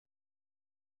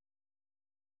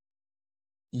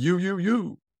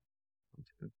You.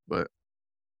 But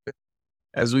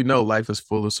as we know, life is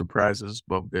full of surprises,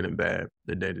 both good and bad.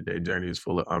 The day-to-day journey is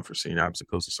full of unforeseen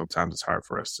obstacles, and sometimes it's hard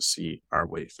for us to see our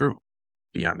way through.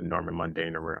 Beyond the norm and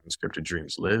mundane or where unscripted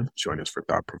dreams live, join us for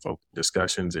thought-provoking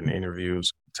discussions and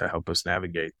interviews to help us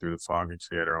navigate through the fog and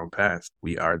create our own path.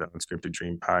 We are the Unscripted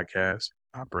Dream Podcast,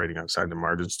 operating outside the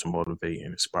margins to motivate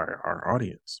and inspire our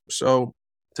audience. So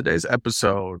today's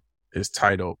episode is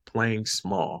titled Playing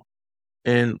Small.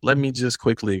 And let me just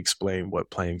quickly explain what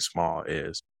playing small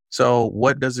is. So,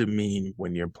 what does it mean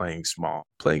when you're playing small?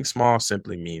 Playing small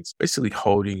simply means basically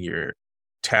holding your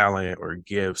talent or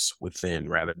gifts within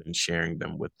rather than sharing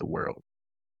them with the world.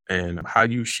 And how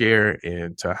you share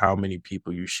and to how many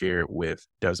people you share it with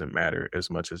doesn't matter as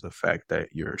much as the fact that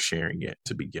you're sharing it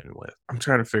to begin with. I'm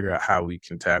trying to figure out how we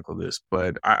can tackle this,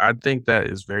 but I think that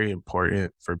is very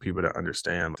important for people to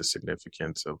understand the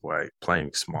significance of like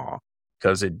playing small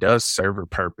because it does serve a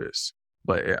purpose,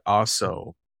 but it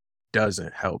also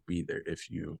doesn't help either if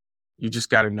you just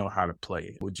got to know how to play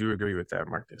it. Would you agree with that,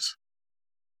 Marcus?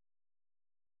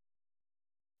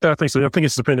 Yeah, I think so. I think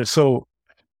it's dependent. So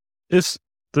it's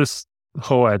this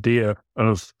whole idea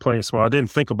of playing small. I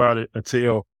didn't think about it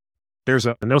until there's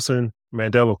a Nelson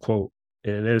Mandela quote,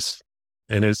 and it's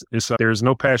there's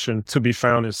no passion to be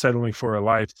found in settling for a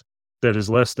life that is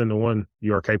less than the one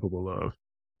you are capable of,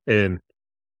 and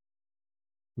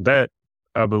that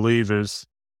I believe is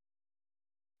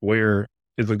where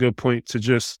is a good point to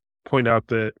just point out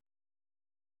that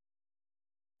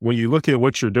when you look at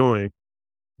what you're doing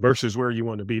versus where you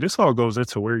want to be, this all goes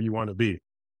into where you want to be.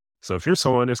 So if you're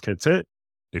someone that's content,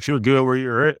 if you're good where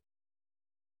you're at,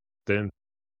 then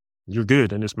you're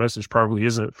good. And this message probably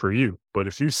isn't for you. But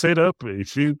if you sit up,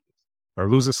 if you are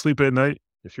losing sleep at night,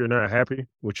 if you're not happy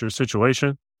with your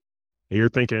situation, and you're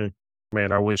thinking,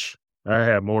 man, I wish I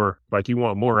had more, like you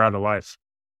want more out of life,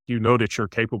 you know that you're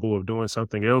capable of doing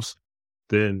something else,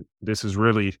 then this is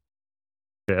really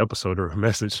an episode or a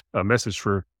message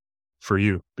for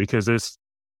you. Because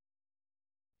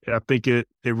I think it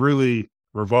really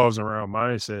revolves around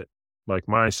mindset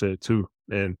too.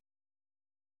 And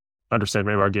understand,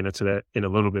 maybe I'll get into that in a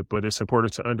little bit, but it's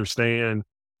important to understand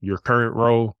your current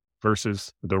role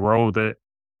versus the role that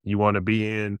you want to be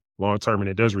in long term. And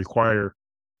it does require,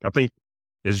 I think,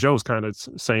 as Joe's kind of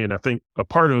saying, I think a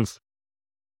part of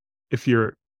if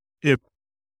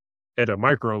at a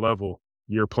micro level,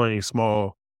 you're playing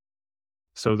small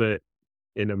so that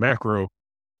in the macro,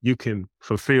 you can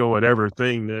fulfill whatever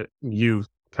thing that you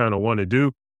kind of want to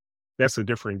do. That's a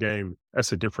different game.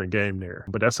 That's a different game there,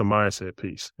 but that's a mindset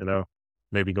piece,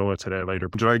 maybe go into that later.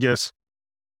 But I guess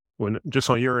when just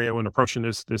on your end, when approaching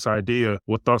this idea,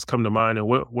 what thoughts come to mind and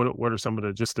what are some of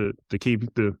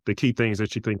the key things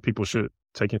that you think people should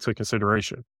take into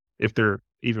consideration if they're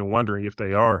even wondering if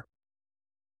they are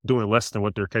doing less than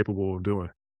what they're capable of doing?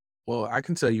 Well, I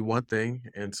can tell you one thing,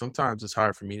 and sometimes it's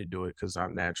hard for me to do it because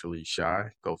I'm naturally shy.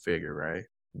 Go figure, right?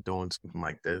 Doing something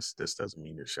like this doesn't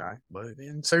mean you're shy, but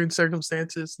in certain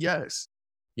circumstances, yes.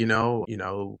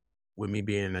 With me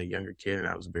being a younger kid and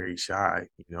I was very shy,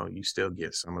 you still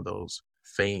get some of those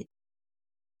faint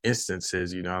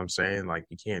instances, you know what I'm saying? Like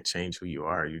you can't change who you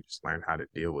are. You just learn how to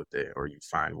deal with it or you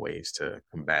find ways to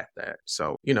combat that.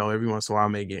 So, every once in a while I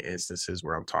may get instances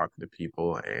where I'm talking to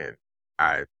people and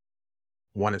I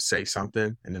want to say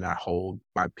something and then I hold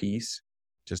my peace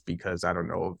just because I don't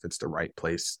know if it's the right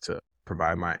place to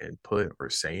provide my input or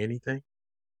say anything.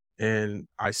 And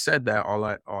I said that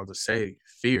all to say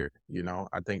fear,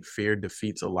 I think fear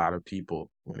defeats a lot of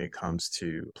people when it comes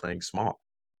to playing small.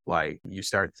 Like you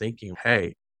start thinking,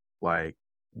 hey, like,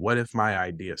 what if my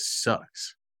idea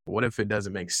sucks? What if it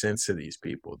doesn't make sense to these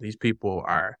people? These people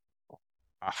are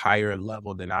a higher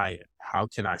level than I am. How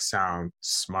can I sound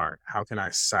smart? How can I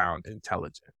sound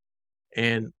intelligent?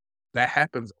 And that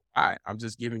happens a lot. I'm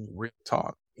just giving you real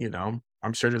talk.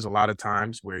 I'm sure there's a lot of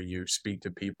times where you speak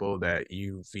to people that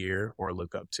you fear or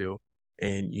look up to,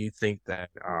 and you think that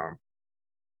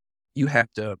you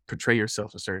have to portray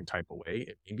yourself a certain type of way.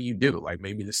 And maybe you do. Like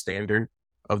maybe the standard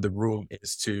of the room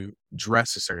is to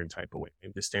dress a certain type of way.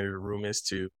 Maybe the standard of the room is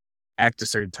to act a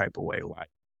certain type of way. Like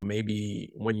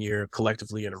maybe when you're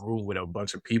collectively in a room with a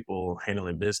bunch of people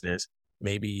handling business,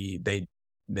 maybe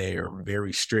they are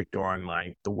very strict on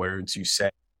like the words you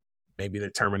say. Maybe the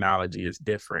terminology is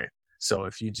different. So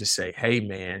if you just say, hey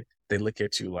man, they look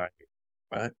at you like,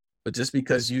 what? But just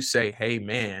because you say, hey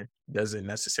man, doesn't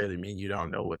necessarily mean you don't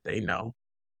know what they know.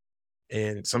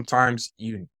 And sometimes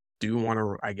you do want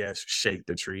to, I guess, shake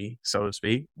the tree, so to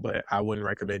speak, but I wouldn't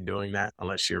recommend doing that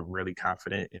unless you're really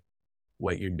confident in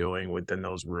what you're doing within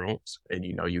those rooms and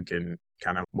you can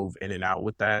kind of move in and out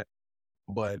with that.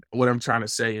 But what I'm trying to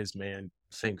say is, man,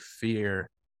 I think fear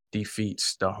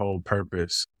defeats the whole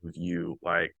purpose of you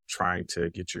like trying to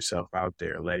get yourself out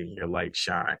there, letting your light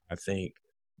shine. I think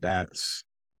that's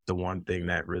the one thing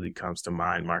that really comes to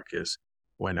mind, Marcus,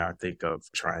 when I think of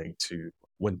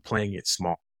when playing it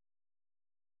small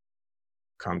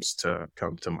come to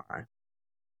mind.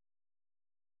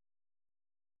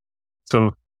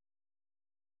 So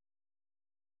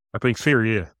I think fear,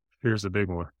 yeah, fear's a big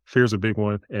one. Fear's a big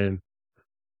one, and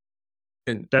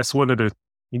And that's one of the.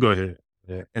 You go ahead.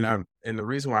 yeah, and the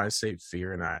reason why I say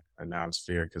fear and I announce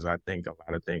fear because I think a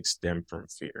lot of things stem from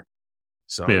fear.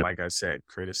 So, Yeah, like I said,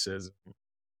 criticism,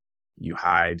 you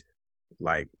hide,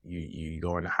 like you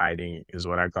go into hiding is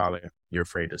what I call it. You're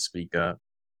afraid to speak up,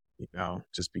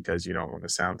 just because you don't want to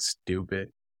sound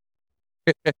stupid.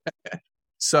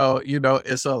 So,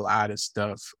 it's a lot of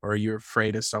stuff, or you're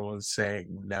afraid of someone saying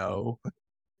no.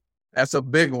 That's a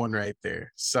big one right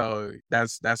there. So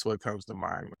that's what comes to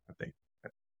mind when I think.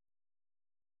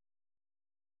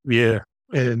 yeah,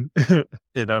 and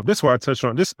and that's why I touched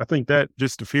on this. I think that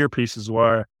just the fear piece is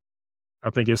why I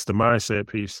think it's the mindset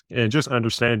piece, and just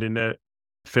understanding that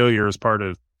failure is part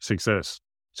of success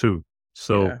too.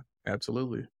 So Yeah,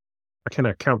 absolutely. I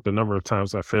cannot count the number of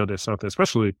times I failed at something,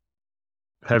 especially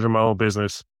having my own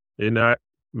business and not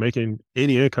making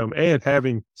any income and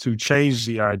having to change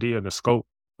the idea and the scope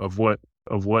of what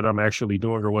I'm actually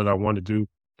doing or what I want to do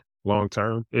long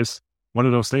term. It's one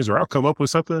of those things where I'll come up with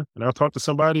something and I'll talk to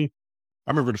somebody.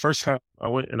 I remember the first time I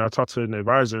went and I talked to an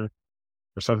advisor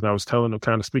or something. I was telling them,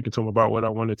 kind of speaking to them about what I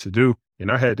wanted to do.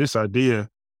 And I had this idea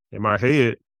in my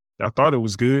head. I thought it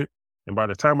was good. And by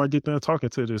the time I get done talking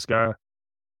to this guy,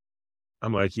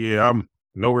 I'm like, yeah, I'm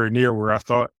nowhere near where I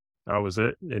thought I was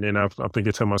at. And then I'm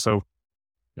thinking to myself,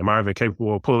 am I even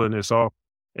capable of pulling this off?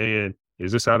 And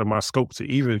is this out of my scope to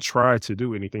even try to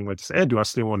do anything like this? And do I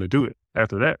still want to do it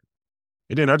after that?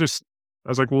 And then I was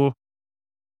like, well,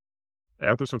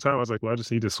 after some time, I was like, well, I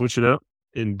just need to switch it up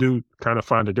and kind of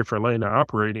find a different lane to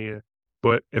operate in.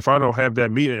 But if I don't have that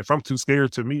meeting, if I'm too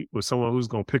scared to meet with someone who's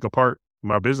going to pick apart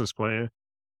my business plan,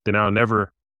 then I'll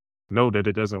never know that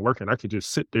it doesn't work. And I could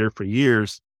just sit there for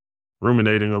years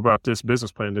ruminating about this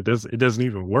business plan it doesn't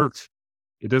even work.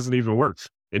 It doesn't even work.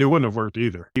 And it wouldn't have worked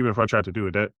either. Even if I tried to do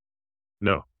it,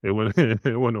 no, it wouldn't,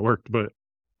 it wouldn't have worked. But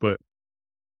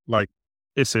like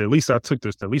it's at least at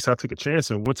least I took a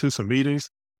chance and went to some meeting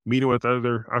with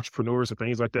other entrepreneurs and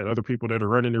things like that, other people that are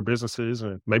running their businesses.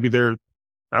 And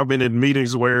I've been in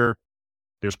meetings where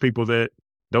there's people that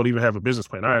don't even have a business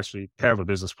plan. I actually have a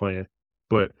business plan,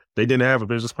 but they didn't have a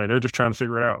business plan. They're just trying to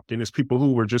figure it out. Then there's people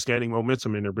who were just gaining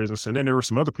momentum in their business. And then there were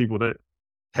some other people that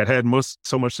had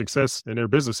so much success in their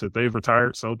business that they've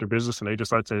retired, sold their business, and they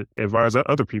just like to advise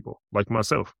other people like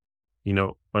myself,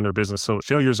 on their business. So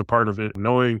failure is a part of it.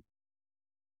 Knowing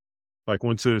like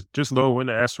when to just know when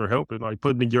to ask for help and like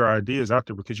putting your ideas out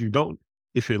there because you don't,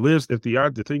 the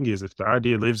thing is, if the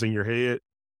idea lives in your head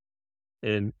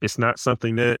and it's not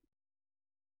something that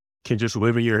can just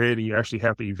live in your head and you actually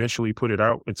have to eventually put it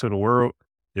out into the world,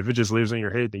 if it just lives in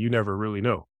your head, then you never really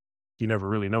know. You never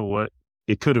really know what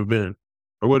it could have been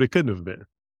or what it couldn't have been.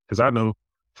 Because I know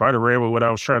if I'd have ran with what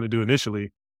I was trying to do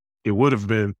initially, it would have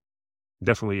been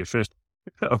definitely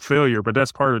a failure, but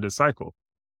that's part of the cycle.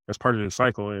 That's part of the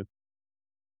cycle.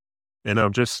 And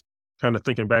I'm just kind of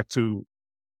thinking back to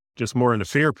just more in the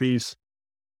fear piece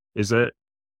is that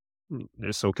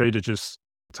it's okay to just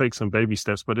take some baby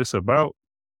steps, but it's about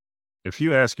if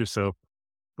you ask yourself,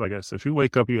 like I said, if you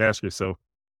wake up, you ask yourself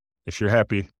if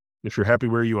if you're happy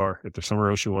where you are, if there's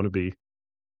somewhere else you want to be,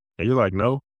 and you're like,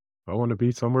 no, I want to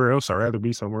be somewhere else. I'd rather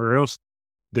be somewhere else.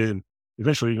 Then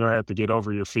eventually you're gonna have to get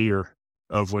over your fear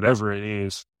of whatever it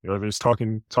is. If it's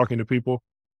talking to people,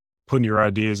 putting your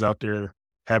ideas out there,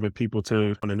 having people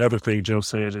to. And another thing Joe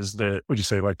said is that would you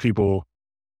say like people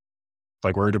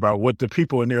like worried about what the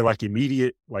people in their like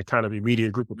kind of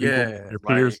immediate group of people, Yeah, their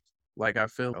like peers. like I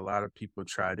feel a lot of people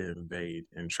try to invade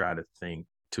and try to think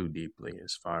too deeply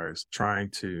as far as trying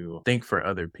to think for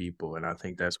other people. And I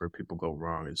think that's where people go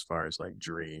wrong as far as like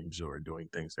dreams or doing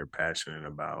things they're passionate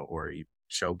about or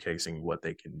showcasing what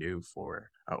they can do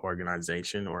for an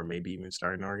organization or maybe even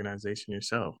start an organization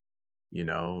yourself.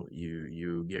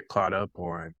 You get caught up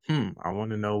on, I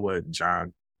want to know what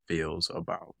John feels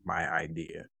about my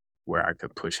idea where I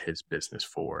could push his business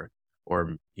forward.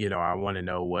 Or, I want to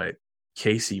know what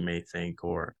Casey may think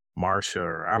or Marsha,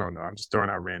 or I don't know. I'm just throwing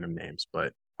out random names,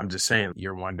 but I'm just saying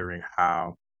you're wondering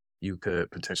how you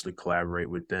could potentially collaborate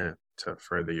with them to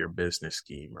further your business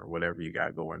scheme or whatever you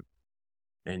got going.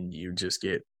 And you just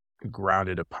get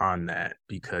grounded upon that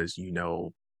because you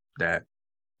know that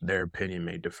their opinion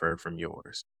may differ from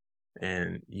yours.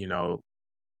 And,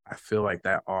 I feel like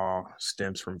that all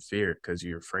stems from fear because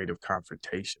you're afraid of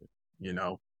confrontation, you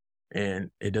know? And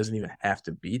it doesn't even have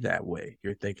to be that way.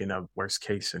 You're thinking of worst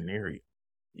case scenario.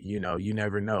 You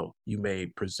never know. You may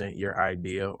present your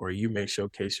idea or you may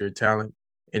showcase your talent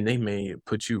and they may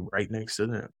put you right next to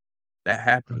them. That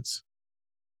happens.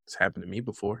 It's happened to me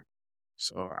before.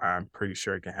 So I'm pretty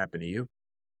sure it can happen to you.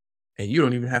 And you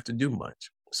don't even have to do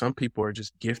much. Some people are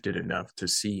just gifted enough to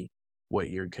see what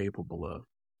you're capable of.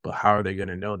 But how are they going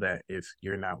to know that if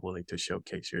you're not willing to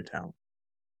showcase your talent?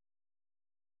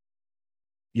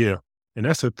 Yeah. And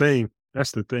that's the thing.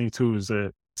 That's the thing too, is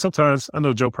that sometimes I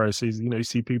know Joe Price sees, you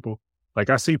see people, like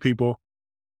I see people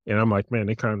and I'm like, man,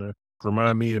 they kind of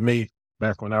remind me of me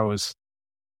back when I was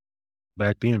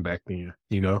back then, but,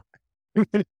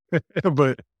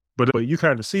 but you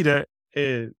kind of see that.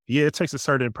 And yeah, it takes a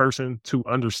certain person to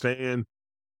understand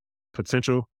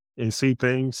potential and see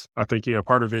things. I think, yeah,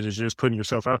 part of it is just putting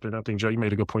yourself out there. And I think, Joe, you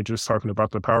made a good point just talking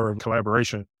about the power of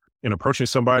collaboration and approaching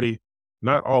somebody,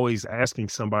 not always asking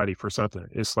somebody for something.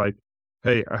 It's like,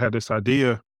 hey, I had this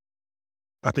idea.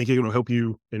 I think it will help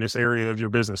you in this area of your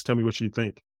business. Tell me what you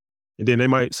think. And then they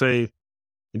might say,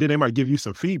 and then they might give you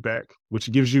some feedback,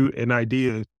 which gives you an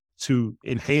idea to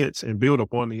enhance and build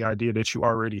upon the idea that you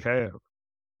already have.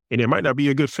 And it might not be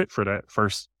a good fit for that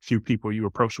first few people you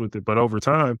approach with it, but over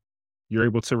time, you're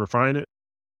able to refine it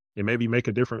and maybe make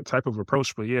a different type of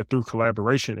approach. But yeah, through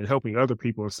collaboration and helping other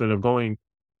people instead of going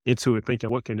into it thinking,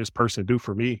 what can this person do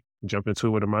for me? Jump into it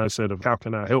with a mindset of how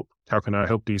can I help? How can I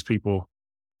help these people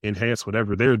enhance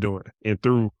whatever they're doing? And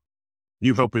through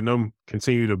you helping them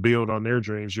continue to build on their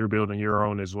dreams, you're building your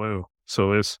own as well.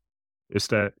 So it's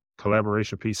that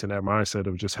collaboration piece and that mindset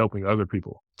of just helping other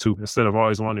people too, instead of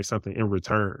always wanting something in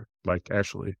return, like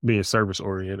actually being service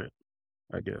oriented,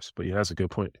 I guess. But yeah, that's a good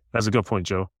point. That's a good point,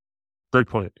 Joe. Great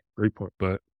point. Great point.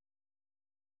 But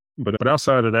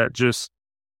outside of that, just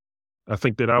I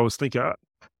think that I was thinking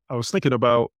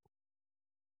about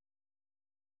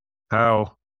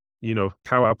how,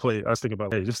 how I play. I was thinking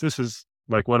about, hey, this is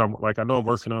like what I'm like, I know I'm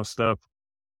working on stuff.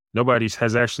 Nobody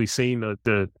has actually seen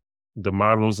the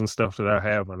models and stuff that I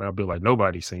have. And I'll be like,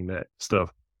 nobody's seen that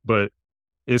stuff. But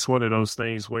it's one of those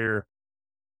things where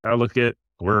I look at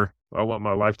where I want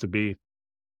my life to be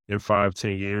in 5,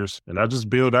 10 years. And I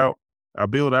build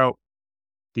out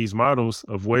these models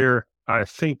of where I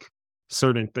think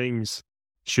certain things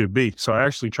should be. So I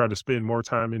actually try to spend more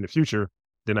time in the future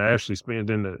than I actually spend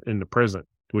in the present,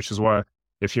 which is why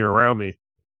if you're around me,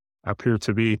 I appear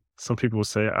to be, some people will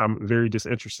say I'm very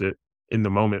disinterested in the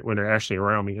moment when they're actually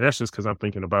around me. And that's just because I'm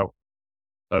thinking about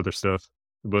other stuff.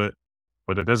 But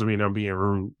it doesn't mean I'm being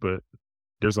rude. But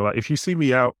there's a lot, if you see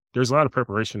me out, there's a lot of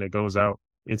preparation that goes out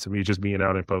into me just being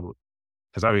out in public.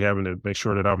 Because I be having to make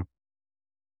sure that I'm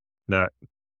not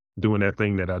doing that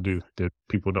thing that I do that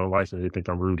people don't like and they think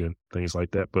I'm rude and things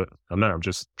like that. But I'm not. I'm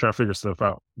just trying to figure stuff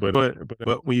out. But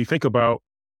when you think about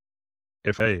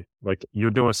if, hey, like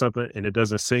you're doing something and it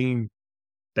doesn't seem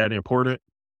that important,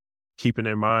 keeping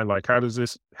in mind, like, how do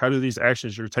these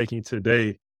actions you're taking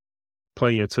today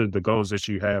play into the goals that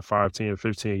you have 5, 10,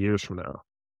 15 years from now?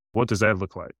 What does that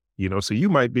look like? So you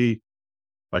might be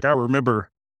like, I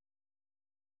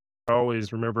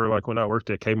always remember like when I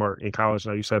worked at Kmart in college,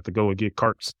 and I used to have to go and get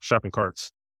shopping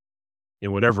carts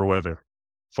in whatever weather,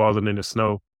 falling in the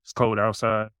snow, it's cold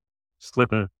outside,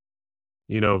 slipping,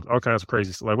 all kinds of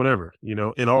crazy, like whatever,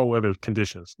 in all weather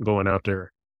conditions going out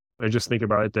there. And just think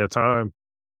about at that time,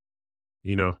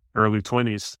 early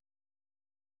 20s.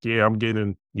 Yeah, I'm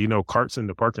getting, carts in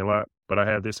the parking lot, but I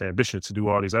have this ambition to do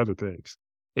all these other things.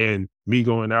 And me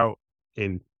going out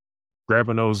and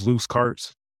grabbing those loose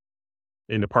carts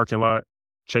in the parking lot,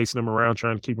 chasing them around,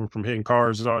 trying to keep them from hitting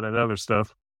cars and all that other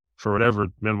stuff for whatever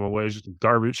minimum wage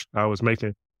garbage I was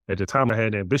making. At the time, I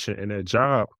had ambition, and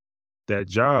that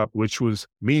job, which was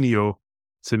menial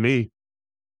to me,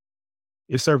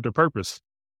 it served a purpose.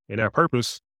 And that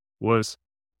purpose was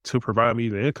to provide me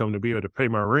the income to be able to pay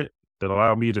my rent that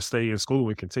allowed me to stay in school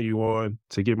and continue on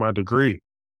to get my degree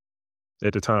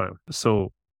at the time.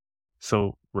 So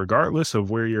regardless of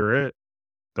where you're at,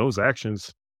 those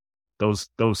actions, those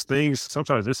things,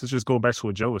 sometimes this is just going back to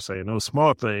what Joe was saying, those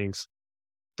small things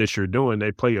that you're doing,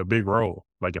 they play a big role.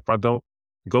 Like if I don't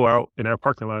go out in that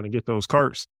parking lot and get those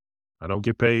carts, I don't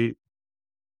get paid.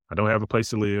 I don't have a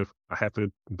place to live. I have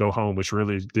to go home, which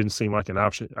really didn't seem like an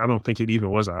option. I don't think it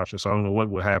even was an option. So I don't know what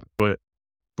would happen.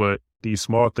 But these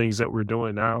small things that we're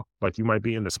doing now, like you might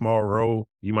be in a small role,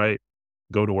 you might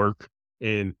go to work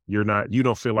and you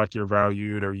don't feel like you're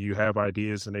valued, or you have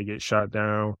ideas and they get shot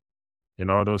down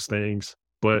and all those things.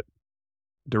 But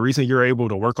the reason you're able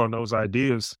to work on those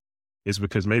ideas is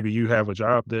because maybe you have a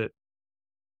job that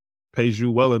pays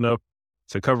you well enough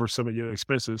to cover some of your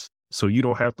expenses so you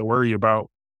don't have to worry about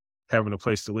having a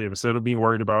place to live. Instead of being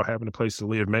worried about having a place to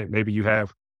live, maybe you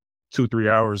have 2, 3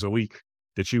 hours a week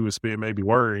that you would spend maybe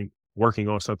working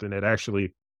on something that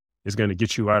actually is going to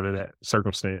get you out of that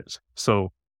circumstance.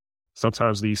 So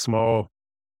sometimes these small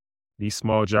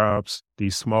jobs,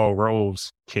 these small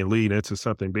roles can lead into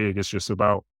something big. It's just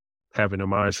about having a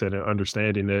mindset and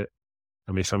understanding that,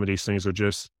 I mean, some of these things are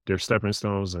just, they're stepping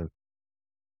stones and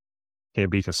can't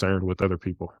be concerned with other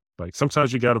people. Like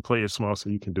sometimes you got to play it small so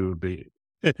you can do it big.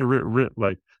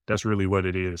 Like that's really what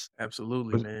it is.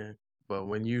 Absolutely, But man. But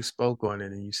when you spoke on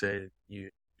it and you said you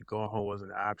going home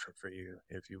wasn't an option for you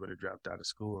if you would have dropped out of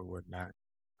school or whatnot,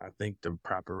 I think the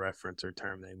proper reference or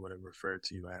term they would have referred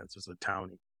to you as was a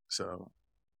townie. So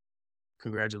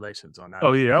congratulations on not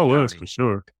oh being yeah, I a was townie. for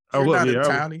sure. I You're was, not a yeah,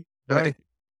 townie, but I,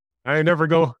 I ain't never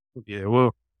go. Yeah,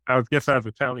 well, I guess I was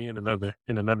Italian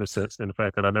in another sense, in the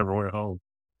fact that I never went home.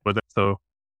 But so,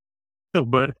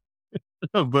 but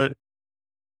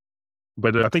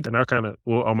but I think that I kind of,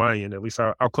 well, on my end at least,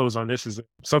 I'll close on this. Is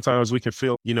sometimes we can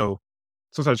feel,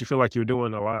 sometimes you feel like you're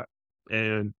doing a lot,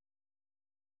 and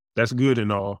that's good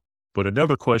and all. But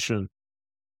another question,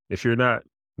 if you're not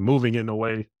moving in the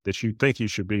way that you think you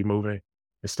should be moving,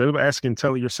 instead of asking,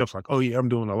 telling yourself like, "Oh yeah, I'm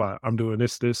doing a lot. I'm doing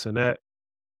this, and that."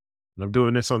 And I'm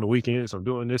doing this on the weekends. I'm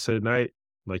doing this at night.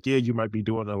 Like, yeah, you might be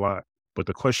doing a lot, but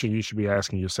the question you should be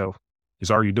asking yourself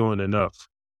is, are you doing enough?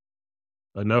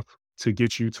 Enough to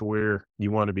get you to where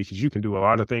you want to be? Because you can do a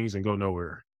lot of things and go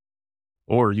nowhere,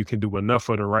 or you can do enough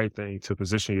of the right thing to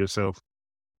position yourself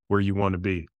where you want to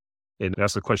be. And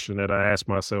that's a question that I ask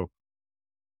myself,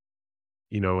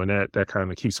 and that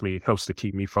kind of helps to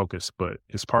keep me focused. But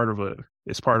it's part of a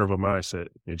mindset.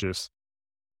 It just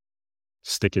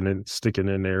sticking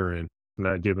in there and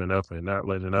not giving up and not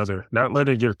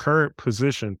letting your current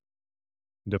position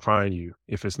define you.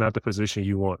 If it's not the position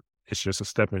you want, it's just a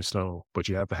stepping stone. But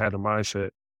you have to have the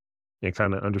mindset and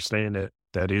kind of understand that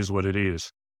that is what it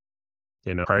is.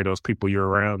 Probably those people you're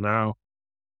around now,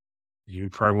 you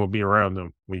probably won't be around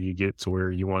them when you get to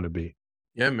where you want to be.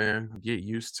 yeah, man, get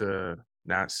used to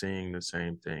not seeing the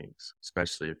same things,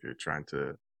 especially if you're trying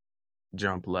to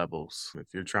jump levels. If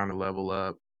you're trying to level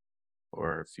up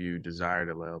or if you desire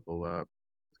to level up,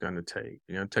 it's gonna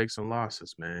take some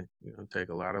losses, man. You're gonna take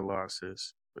a lot of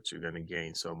losses, but you're gonna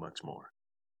gain so much more.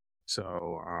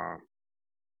 So,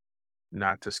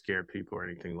 not to scare people or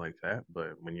anything like that,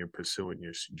 but when you're pursuing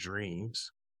your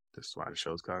dreams, that's why the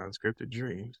show's called Unscripted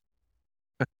Dreams.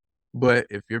 But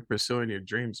if you're pursuing your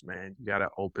dreams, man, you gotta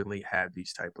openly have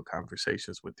these type of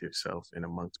conversations with yourself and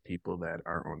amongst people that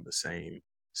are on the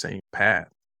same path.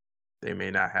 They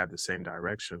may not have the same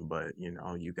direction, but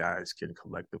you guys can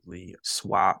collectively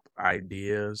swap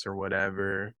ideas or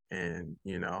whatever, and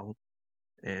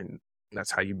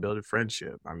that's how you build a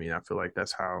friendship. I mean, I feel like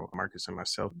that's how Marcus and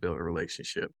myself built a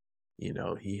relationship.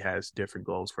 He has different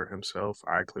goals for himself.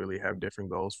 I clearly have different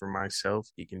goals for myself.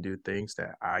 He can do things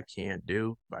that I can't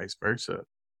do, vice versa.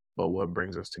 But what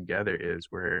brings us together is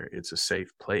where it's a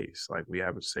safe place. Like we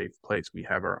have a safe place. We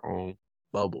have our own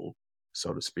bubble,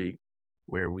 so to speak,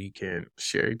 where we can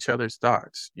share each other's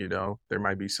thoughts. There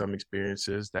might be some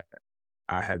experiences that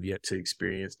I have yet to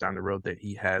experience down the road that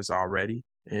he has already.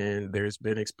 And there's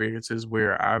been experiences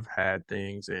where I've had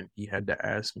things and he had to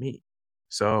ask me.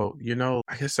 So,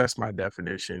 I guess that's my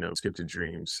definition of skip the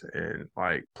dreams and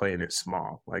like playing it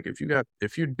small. Like if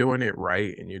you're doing it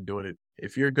right and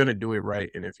if you're going to do it right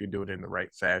and if you're doing it in the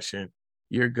right fashion,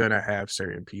 you're going to have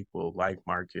certain people like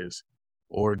Marcus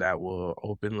or that will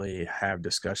openly have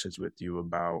discussions with you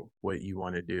about what you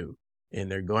want to do. And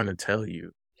they're going to tell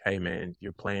you, hey man,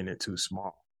 you're playing it too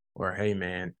small. Or hey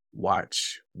man,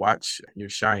 watch your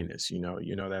shyness.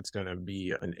 That's gonna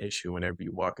be an issue whenever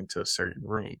you walk into a certain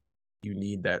room. You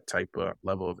need that type of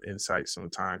level of insight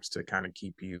sometimes to kind of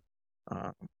keep you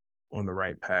um, on the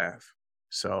right path.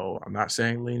 So I'm not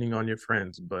saying leaning on your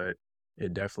friends, but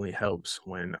it definitely helps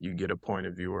when you get a point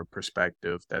of view or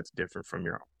perspective that's different from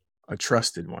your own. A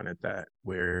trusted one at that,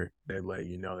 where they let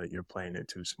you know that you're playing it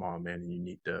too small, man, and you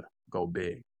need to go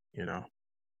big, you know?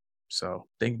 So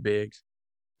think big.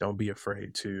 Don't be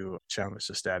afraid to challenge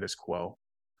the status quo.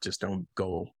 Just don't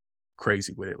go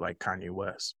crazy with it like Kanye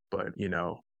West. But,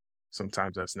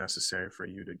 sometimes that's necessary for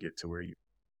you to get to where you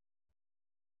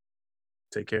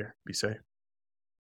take care. Be safe.